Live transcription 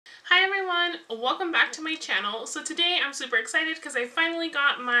Hi everyone, welcome back to my channel. So today I'm super excited because I finally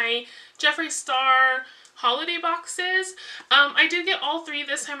got my Jeffree Star holiday boxes. I did get all three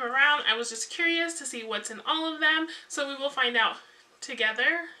this time around. I was just curious to see what's in all of them, so we will find out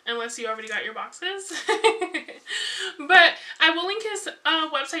together, unless you already got your boxes. But I will link his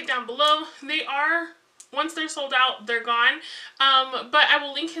website down below. Once they're sold out, they're gone. But I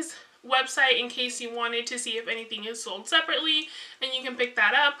will link his website in case you wanted to see if anything is sold separately, and you can pick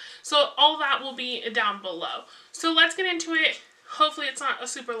that up. So all that will be down below. So let's get into it. Hopefully it's not a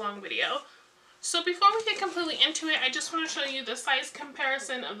super long video. So before we get completely into it, I just want to show you the size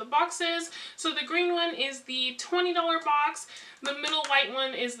comparison of the boxes. So the green one is the $20 box, the middle white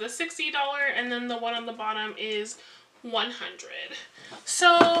one is the $60, and then the one on the bottom is $100.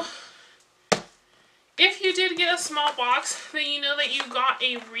 So if you did get a small box, then you know that you got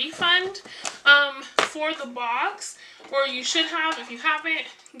a refund for the box, or you should have. If you haven't,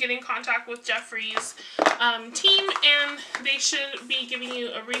 get in contact with Jeffree's team, and they should be giving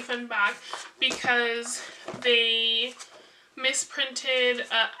you a refund back because they misprinted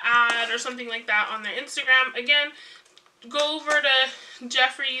an ad or something like that on their Instagram. Again, go over to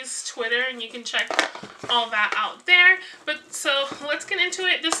Jeffree's Twitter and you can check all that out there. But so let's get into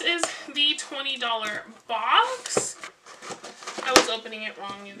it. This is the $20 box. I was opening it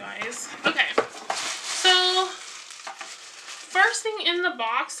wrong, you guys. Okay, so first thing in the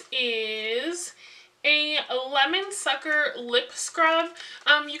box is a lemon sucker lip scrub.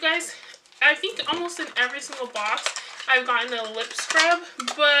 You guys, I think almost in every single box I've gotten a lip scrub,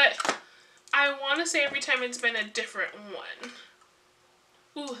 but I want to say every time it's been a different one.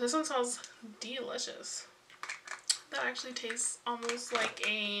 Ooh, this one smells delicious. That actually tastes almost like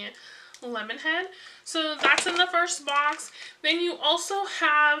a lemon head. So that's in the first box. Then you also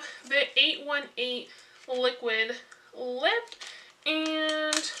have the 818 liquid lip.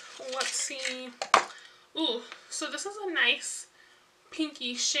 And let's see. Ooh, so this is a nice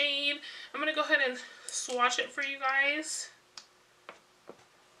pinky shade. I'm going to go ahead and swatch it for you guys.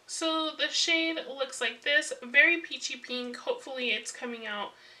 So the shade looks like this, very peachy pink. Hopefully it's coming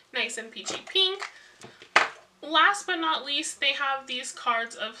out nice and peachy pink. Last but not least, they have these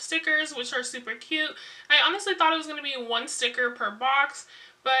cards of stickers, which are super cute. I honestly thought it was going to be one sticker per box,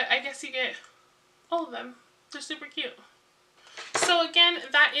 but I guess you get all of them. They're super cute. So again,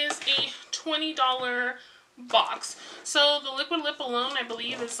 that is a $20 box. So the liquid lip alone, I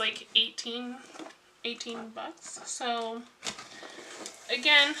believe, is like 18 bucks. So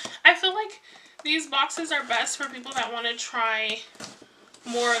again, I feel like these boxes are best for people that want to try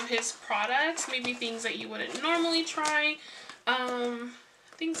more of his products, maybe things that you wouldn't normally try,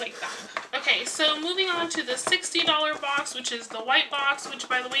 things like that. Okay, so moving on to the $60 box, which is the white box, which,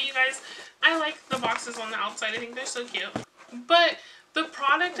 by the way, you guys, I like the boxes on the outside. I think they're so cute. But the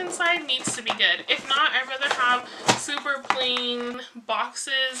product inside needs to be good. If not, I'd rather have super plain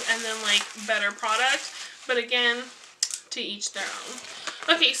boxes and then, like, better product. But again, to each their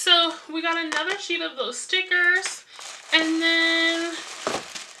own. Okay, so we got another sheet of those stickers, and then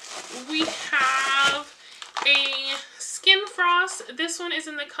we have a Skin Frost. This one is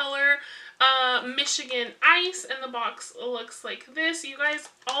in the color Michigan Ice, and the box looks like this. You guys,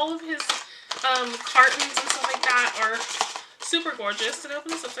 all of his cartons and stuff like that are super gorgeous. Did I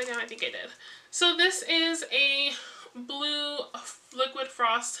open this upside down? I think I did. So this is a blue liquid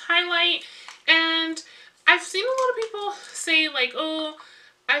frost highlight, and I've seen a lot of people say, like, oh,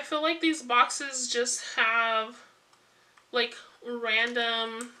 I feel like these boxes just have, like,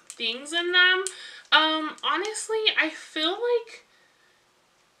 random things in them. Honestly, I feel like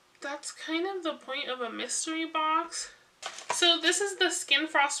that's kind of the point of a mystery box. So this is the Skin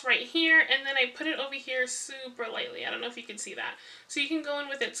Frost right here, and then I put it over here super lightly. I don't know if you can see that. So you can go in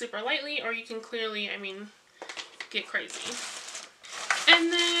with it super lightly, or you can clearly, I mean, get crazy.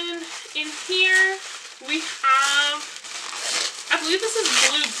 And then in here, we have, I believe this is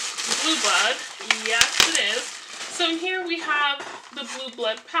Blue Blood. Yes, it is. So in here we have the Blue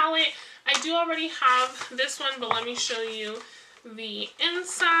Blood palette. I do already have this one, but let me show you the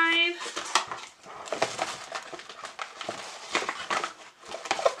inside.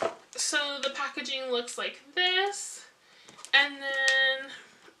 So the packaging looks like this. And then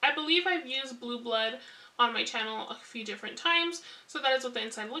I believe I've used Blue Blood on my channel a few different times. So that is what the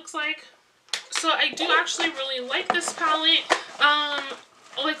inside looks like. So I do actually really like this palette.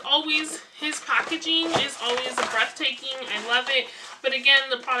 Like always, his packaging is always breathtaking. I love it. But again,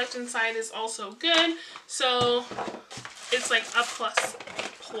 the product inside is also good. So it's like a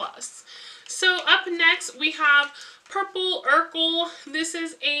plus. So up next, we have Purple Urkel. This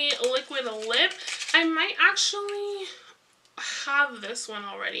is a liquid lip. I might actually have this one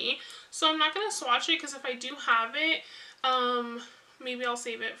already, so I'm not going to swatch it, because if I do have it, maybe I'll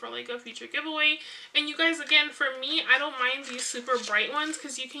save it for like a future giveaway. And you guys, again, for me, I don't mind these super bright ones,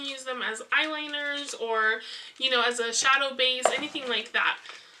 because you can use them as eyeliners or, you know, as a shadow base, anything like that.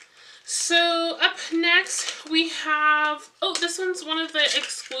 So up next we have, oh, this one's one of the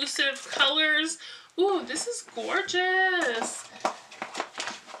exclusive colors. Ooh, this is gorgeous.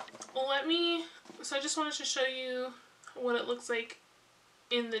 So I just wanted to show you what it looks like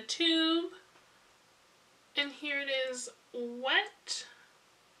in the tube. And here it is wet.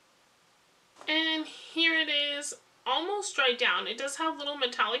 And here it is almost dried down. It does have little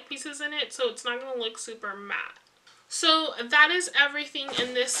metallic pieces in it, so it's not going to look super matte. So that is everything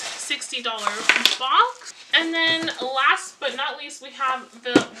in this $60 box. And then last but not least, we have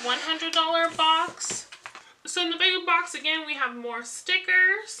the $100 box. So in the big box, again, we have more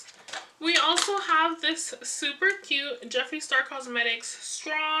stickers. We also have this super cute Jeffree Star Cosmetics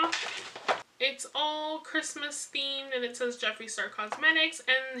straw. It's all Christmas themed, and it says Jeffree Star Cosmetics,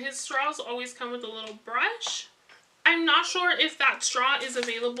 and his straws always come with a little brush. I'm not sure if that straw is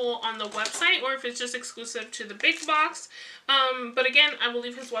available on the website or if it's just exclusive to the big box. But again, I will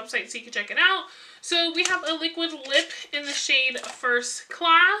leave his website so you can check it out. So we have a liquid lip in the shade First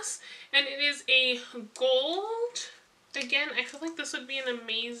Class, and it is a gold. Again, I feel like this would be an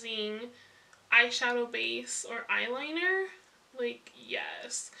amazing eyeshadow base or eyeliner. Like,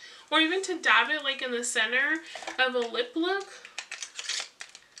 yes. Or even to dab it like in the center of a lip look.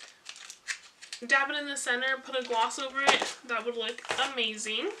 Dab it in the center, put a gloss over it. That would look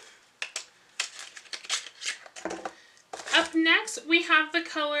amazing. Up next, we have the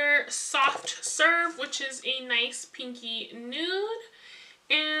color Soft Serve, which is a nice pinky nude.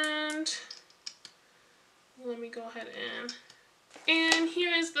 And let me go ahead and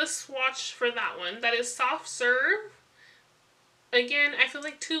here is the swatch for that one. That is Soft Serve. Again, I feel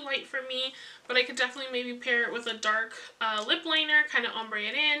like too light for me, but I could definitely maybe pair it with a dark lip liner, kind of ombre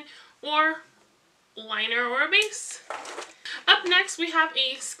it in, or liner or a base. Up next, we have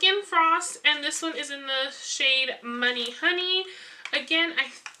a Skin Frost, and this one is in the shade Money Honey. Again, I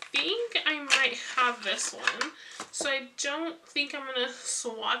think I might have this one, so I don't think I'm going to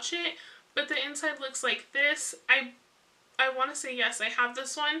swatch it, but the inside looks like this. I want to say yes, I have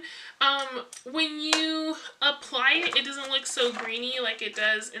this one. When you apply it, it doesn't look so greeny like it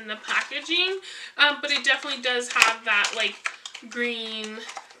does in the packaging, but it definitely does have that like green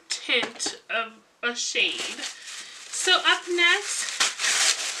tint of a shade. So up next,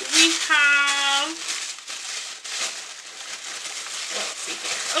 we have, let's see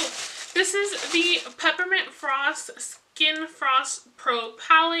here. Oh, this is the Peppermint Frost Skin Frost Pro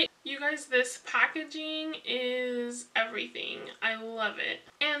Palette. You guys, this packaging is everything. I love it.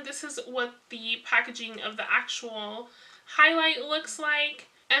 And this is what the packaging of the actual highlight looks like.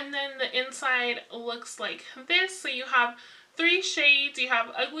 And then the inside looks like this. So you have 3 shades. You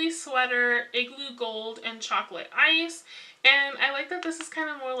have Ugly Sweater, Igloo Gold, and Chocolate Ice. And I like that this is kind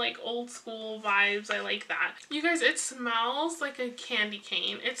of more like old school vibes. I like that. You guys, it smells like a candy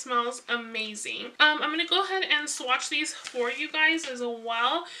cane. It smells amazing. I'm going to go ahead and swatch these for you guys as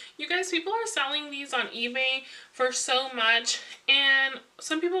well. You guys, people are selling these on eBay for so much. And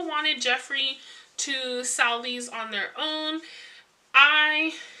some people wanted Jeffree to sell these on their own.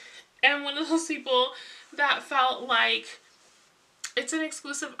 I am one of those people that felt like it's an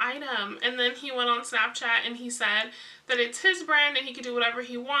exclusive item, and then he went on Snapchat and he said that it's his brand and he can do whatever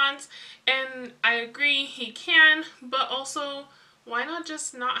he wants, and I agree, he can, but also why not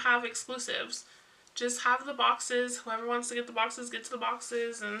just not have exclusives? Just have the boxes. Whoever wants to get the boxes gets the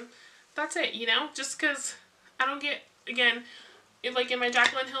boxes, and that's it, you know? Just because I don't get, again, like in my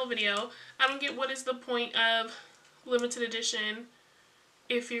Jaclyn Hill video, I don't get what is the point of limited edition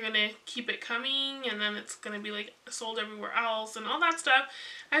if you're gonna keep it coming and then it's gonna be like sold everywhere else and all that stuff.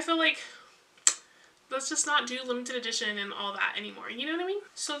 I feel like let's just not do limited edition and all that anymore, you know what I mean?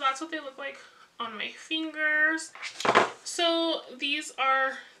 So that's what they look like on my fingers. So these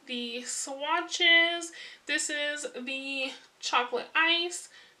are the swatches. This is the Chocolate Ice,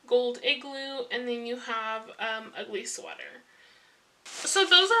 Gold Igloo, and then you have Ugly Sweater. So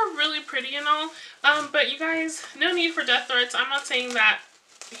those are really pretty and all, but you guys, no need for death threats. I'm not saying that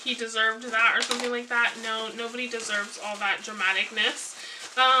he deserved that or something like that. No, nobody deserves all that dramaticness.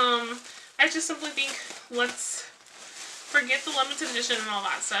 I just simply think let's forget the limited edition and all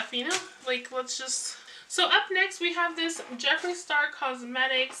that stuff, you know? Like, let's just... So up next we have this Jeffree Star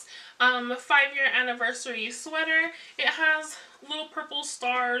Cosmetics 5-year anniversary sweater. It has little purple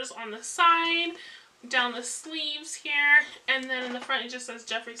stars on the side, down the sleeves here, and then in the front it just says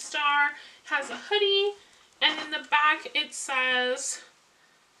Jeffree Star. It has a hoodie, And in the back it says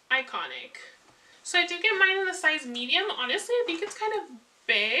iconic. So I did get mine in the size medium. Honestly, I think it's kind of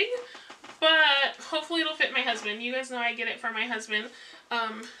big, but hopefully it'll fit my husband. You guys know I get it for my husband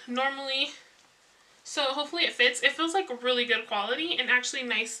normally. So hopefully it fits. It feels like really good quality and actually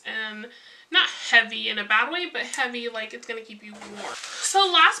nice and not heavy in a bad way, but heavy like it's gonna keep you warm. So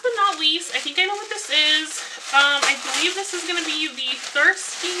last but not least, I think I know what this is. I believe this is gonna be the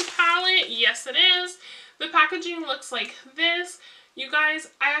Thirsty palette. Yes, it is. The packaging looks like this. You guys,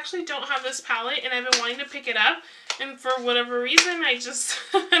 I actually don't have this palette and I've been wanting to pick it up, and for whatever reason I just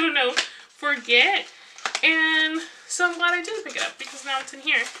I don't know, forget. And so I'm glad I did pick it up because now it's in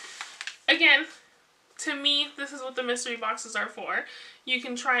here. Again, to me, this is what the mystery boxes are for. You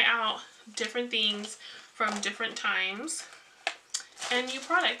can try out different things from different times and new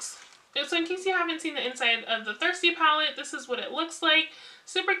products. So in case you haven't seen the inside of the Thirsty palette, this is what it looks like.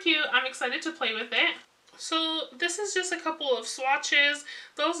 Super cute. I'm excited to play with it. So this is just a couple of swatches.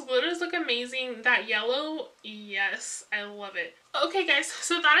 Those glitters look amazing. That yellow, yes, I love it. Okay guys,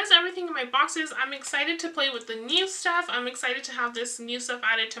 so that is everything in my boxes. I'm excited to play with the new stuff. I'm excited to have this new stuff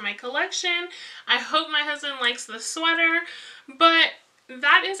added to my collection. I hope my husband likes the sweater. But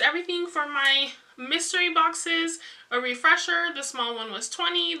that is everything for my mystery boxes. A refresher, the small one was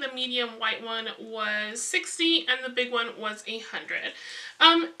 $20, the medium white one was $60, and the big one was $100.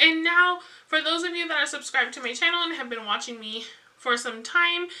 And now, for those of you that are subscribed to my channel and have been watching me for some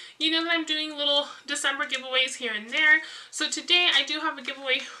time, you know that I'm doing little December giveaways here and there. So today I do have a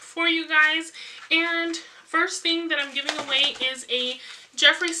giveaway for you guys, and first thing that I'm giving away is a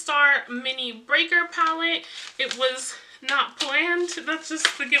Jeffree Star Mini Breaker palette. It was not planned. That's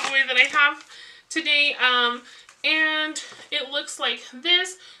just the giveaway that I have today. And it looks like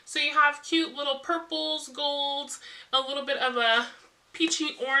this. So you have cute little purples, golds, a little bit of a peachy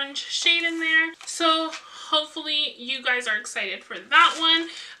orange shade in there. So hopefully you guys are excited for that one.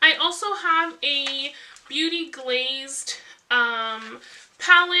 I also have a beauty glazed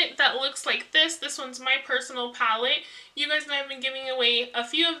palette that looks like this. This one's my personal palette. You guys know I've been giving away a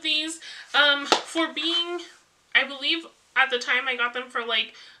few of these for being, I believe at the time I got them for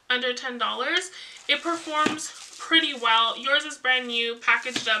like under $10. It performs pretty well. Yours is brand new,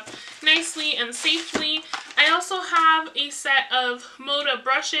 packaged up nicely and safely. I also have a set of Moda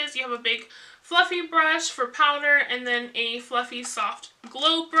brushes. You have a big fluffy brush for powder and then a fluffy soft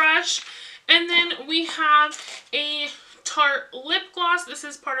glow brush. And then we have a Tarte lip gloss. This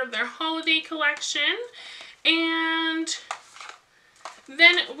is part of their holiday collection. And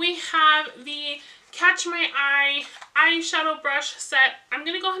then we have the Catch My Eye eyeshadow brush set. I'm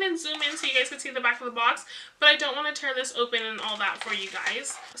going to go ahead and zoom in so you guys can see the back of the box, but I don't want to tear this open and all that for you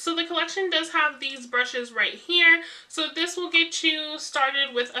guys. So the collection does have these brushes right here. So this will get you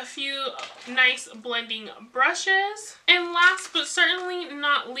started with a few nice blending brushes. And last but certainly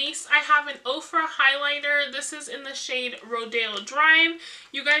not least, I have an Ofra highlighter. This is in the shade Rodeo Drive.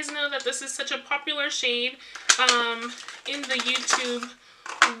 You guys know that this is such a popular shade in the YouTube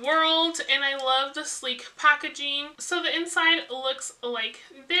world, and I love the sleek packaging. So the inside looks like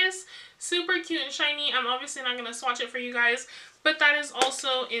this, super cute and shiny. I'm obviously not going to swatch it for you guys, but that is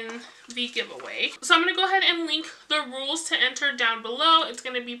also in the giveaway. So I'm going to go ahead and link the rules to enter down below. It's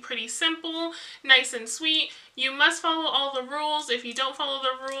going to be pretty simple, nice and sweet. You must follow all the rules. If you don't follow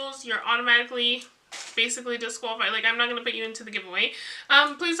the rules, you're automatically basically disqualified. Like, I'm not going to put you into the giveaway.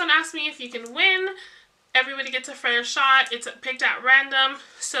 Please don't ask me if you can win. Everybody gets a fair shot. It's picked at random.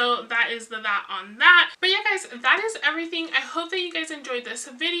 So that is that on that. But yeah guys, that is everything. I hope that you guys enjoyed this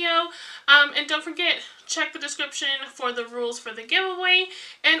video. And don't forget, check the description for the rules for the giveaway.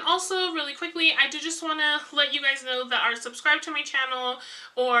 And also really quickly, I do just want to let you guys know that are subscribed to my channel,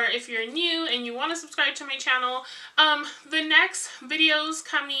 or if you're new and you want to subscribe to my channel, the next videos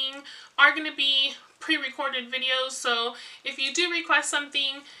coming are going to be pre-recorded videos. So if you do request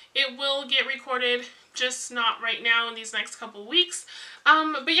something, it will get recorded, just not right now in these next couple weeks.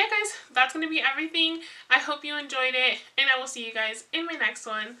 But yeah guys, that's going to be everything. I hope you enjoyed it, and I will see you guys in my next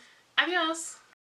one. Adios!